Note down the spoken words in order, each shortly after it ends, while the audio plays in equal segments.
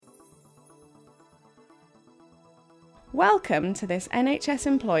Welcome to this NHS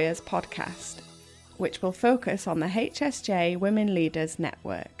Employers podcast, which will focus on the HSJ Women Leaders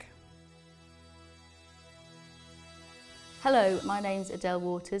Network. Hello, my name's Adele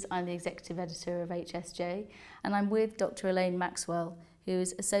Waters. I'm the Executive Editor of HSJ, and I'm with Dr. Elaine Maxwell, who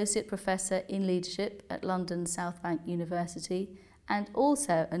is Associate Professor in Leadership at London South Bank University and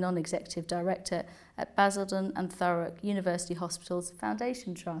also a Non-Executive Director at Basildon and Thurrock University Hospitals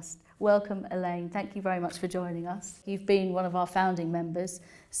Foundation Trust. Welcome, Elaine. Thank you very much for joining us. You've been one of our founding members,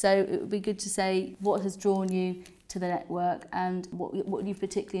 so it would be good to say what has drawn you to the network and what you've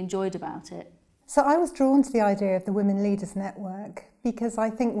particularly enjoyed about it. So I was drawn to the idea of the Women Leaders Network because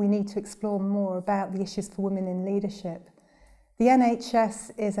I think we need to explore more about the issues for women in leadership. The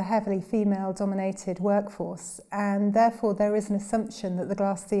NHS is a heavily female-dominated workforce, and therefore there is an assumption that the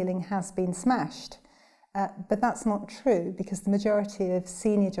glass ceiling has been smashed. But that's not true because the majority of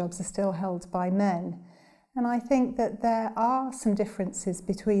senior jobs are still held by men. And I think that there are some differences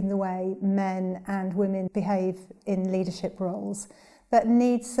between the way men and women behave in leadership roles that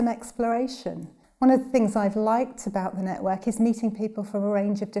need some exploration. One of the things I've liked about the network is meeting people from a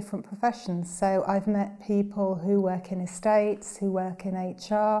range of different professions. So I've met people who work in estates, who work in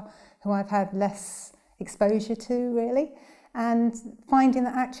HR, who I've had less exposure to really, and finding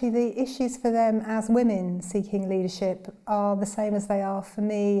that actually the issues for them as women seeking leadership are the same as they are for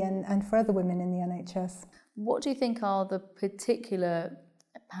me and for other women in the NHS. What do you think are the particular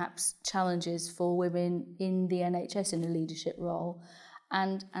perhaps challenges for women in the NHS in a leadership role?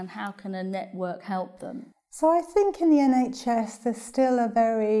 And how can a network help them? So I think in the NHS there's still a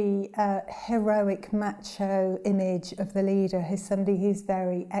very heroic macho image of the leader who's somebody who's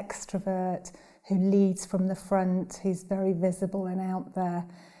very extrovert, who leads from the front, who's very visible and out there.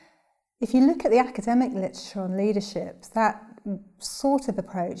 If you look at the academic literature on leadership, that sort of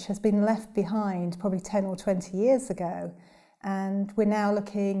approach has been left behind probably 10 or 20 years ago. And we're now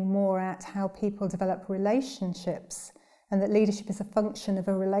looking more at how people develop relationships, and that leadership is a function of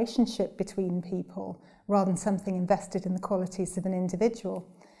a relationship between people rather than something invested in the qualities of an individual.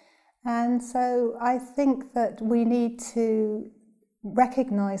 And so I think that we need to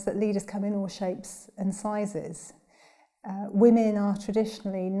recognise that leaders come in all shapes and sizes. Women are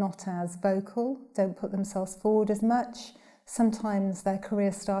traditionally not as vocal, don't put themselves forward as much. Sometimes their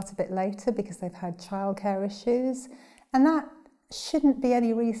careers start a bit later because they've had childcare issues, and that shouldn't be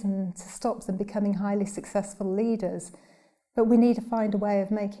any reason to stop them becoming highly successful leaders. But we need to find a way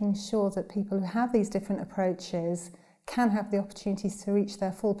of making sure that people who have these different approaches can have the opportunities to reach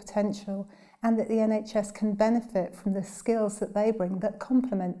their full potential, and that the NHS can benefit from the skills that they bring that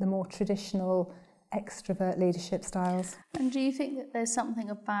complement the more traditional extrovert leadership styles. And do you think that there's something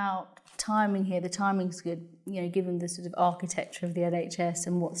about timing here? The timing's good, given the sort of architecture of the NHS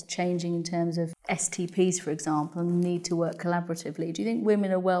and what's changing in terms of STPs, for example, and the need to work collaboratively. Do you think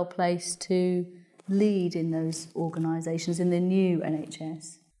women are well placed to lead in those organisations in the new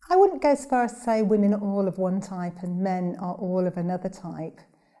NHS? I wouldn't go as far as to say women are all of one type and men are all of another type.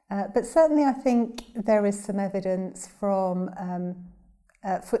 But certainly I think there is some evidence from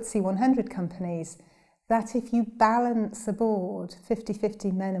FTSE 100 companies that if you balance a board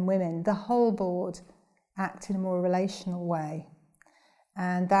 50-50 men and women, the whole board act in a more relational way.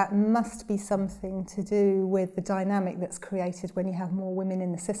 And that must be something to do with the dynamic that's created when you have more women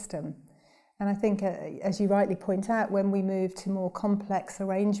in the system. And I think, as you rightly point out, when we move to more complex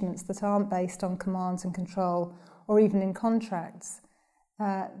arrangements that aren't based on commands and control or even in contracts,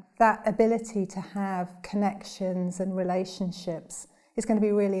 that ability to have connections and relationships is going to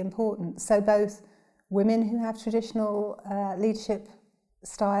be really important. So both women who have traditional leadership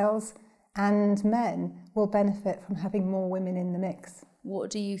styles and men will benefit from having more women in the mix. What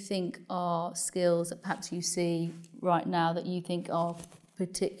do you think are skills that perhaps you see right now that you think are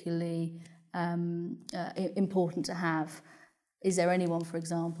particularly important to have? Is there anyone, for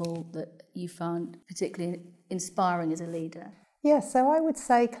example, that you found particularly inspiring as a leader? Yes, so I would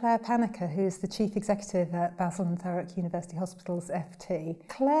say Claire Paniker, who's the Chief Executive at Basildon and Thurrock University Hospitals, FT.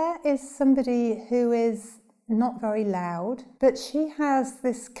 Claire is somebody who is not very loud, but she has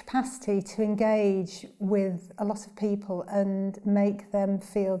this capacity to engage with a lot of people and make them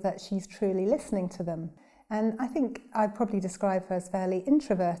feel that she's truly listening to them. And I think I'd probably describe her as fairly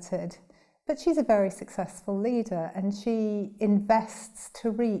introverted, but she's a very successful leader and she invests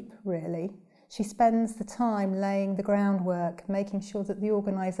to reap, really. She spends the time laying the groundwork, making sure that the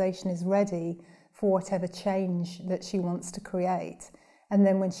organisation is ready for whatever change that she wants to create. And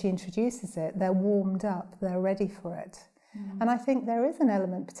then when she introduces it, they're warmed up, they're ready for it. And I think there is an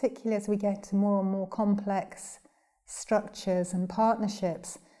element, particularly as we get to more and more complex structures and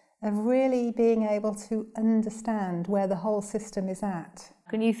partnerships, of really being able to understand where the whole system is at.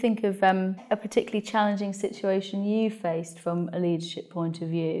 Can you think of a particularly challenging situation you faced from a leadership point of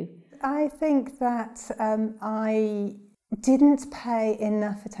view? I think that I didn't pay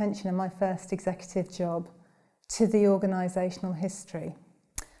enough attention in my first executive job to the organisational history.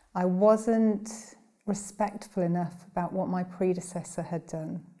 I wasn't respectful enough about what my predecessor had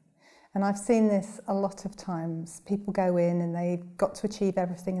done. And I've seen this a lot of times. People go in and they've got to achieve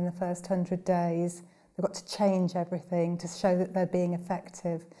everything in the first 100 days. They've got to change everything to show that they're being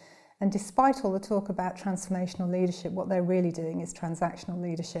effective. And despite all the talk about transformational leadership, what they're really doing is transactional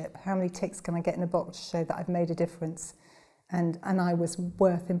leadership. How many ticks can I get in a box to show that I've made a difference? And I was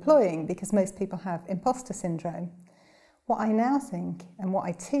worth employing, because most people have imposter syndrome. What I now think and what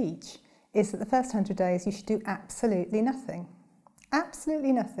I teach is that the first 100 days you should do absolutely nothing.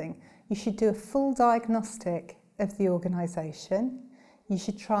 Absolutely nothing. You should do a full diagnostic of the organisation. You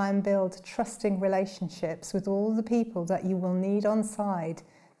should try and build trusting relationships with all the people that you will need on side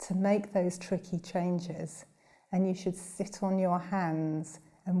to make those tricky changes. And you should sit on your hands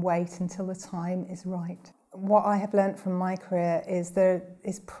and wait until the time is right. What I have learnt from my career is there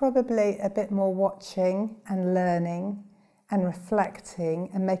is probably a bit more watching and learning and reflecting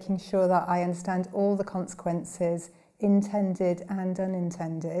and making sure that I understand all the consequences, intended and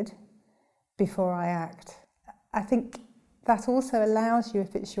unintended, before I act. I think that also allows you,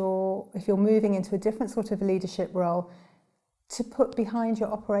 if you're moving into a different sort of leadership role, to put behind your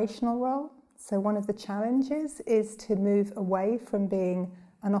operational role. So one of the challenges is to move away from being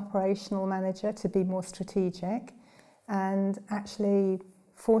an operational manager to be more strategic, and actually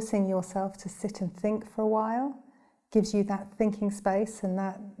forcing yourself to sit and think for a while gives you that thinking space and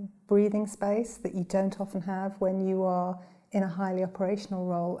that breathing space that you don't often have when you are in a highly operational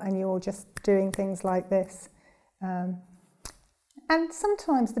role and you're just doing things like this. And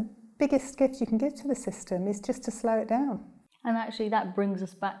sometimes the biggest gift you can give to the system is just to slow it down. And actually that brings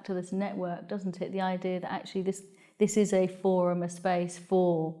us back to this network, doesn't it? The idea that actually this is a forum, a space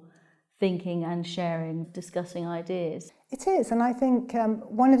for thinking and sharing, discussing ideas. It is, and I think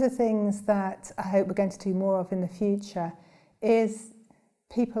one of the things that I hope we're going to do more of in the future is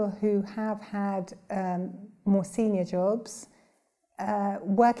people who have had more senior jobs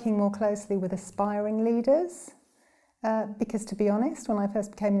working more closely with aspiring leaders. Because to be honest, when I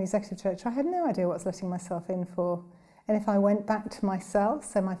first became an executive director, I had no idea what I was letting myself in for. And if I went back to myself,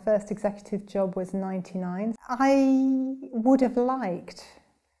 so my first executive job was 99, I would have liked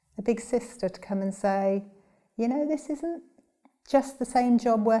a big sister to come and say, you know, this isn't just the same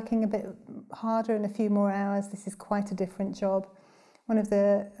job working a bit harder and a few more hours, this is quite a different job. One of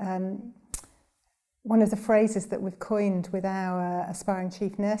the phrases that we've coined with our aspiring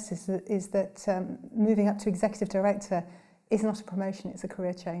chief nurses is that moving up to executive director is not a promotion, it's a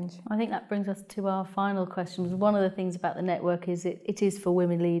career change. I think that brings us to our final question. One of the things about the network is it is for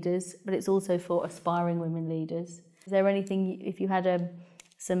women leaders, but it's also for aspiring women leaders. Is there anything, if you had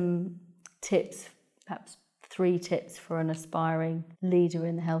some tips, perhaps 3 tips for an aspiring leader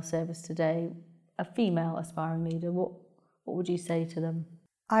in the health service today, a female aspiring leader, what would you say to them?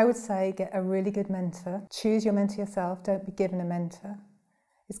 I would say get a really good mentor. Choose your mentor yourself, don't be given a mentor.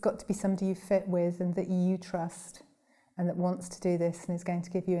 It's got to be somebody you fit with and that you trust and that wants to do this and is going to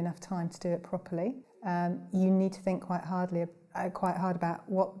give you enough time to do it properly. You need to think quite hard about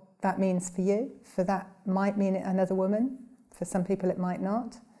what that means for you. For that might mean another woman. For some people it might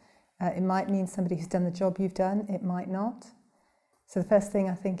not. It might mean somebody who's done the job you've done. It might not. So the first thing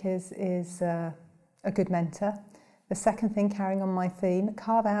I think is a good mentor. The second thing, carrying on my theme,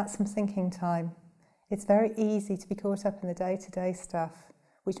 carve out some thinking time. It's very easy to be caught up in the day-to-day stuff,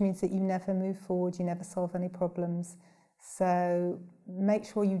 which means that you never move forward, you never solve any problems. So make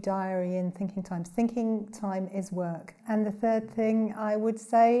sure you diary in thinking time. Thinking time is work. And the third thing I would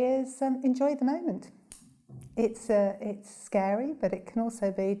say is enjoy the moment. It's scary, but it can also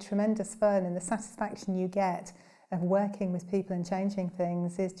be tremendous fun, and the satisfaction you get of working with people and changing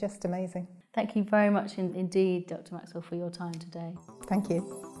things is just amazing. Thank you very much indeed, Dr. Maxwell, for your time today. Thank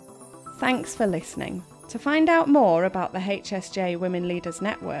you. Thanks for listening. To find out more about the HSJ Women Leaders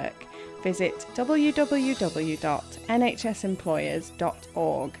Network, visit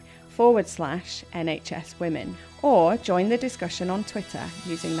www.nhsemployers.org/NHS Women, or join the discussion on Twitter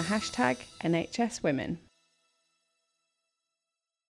using the hashtag NHS Women.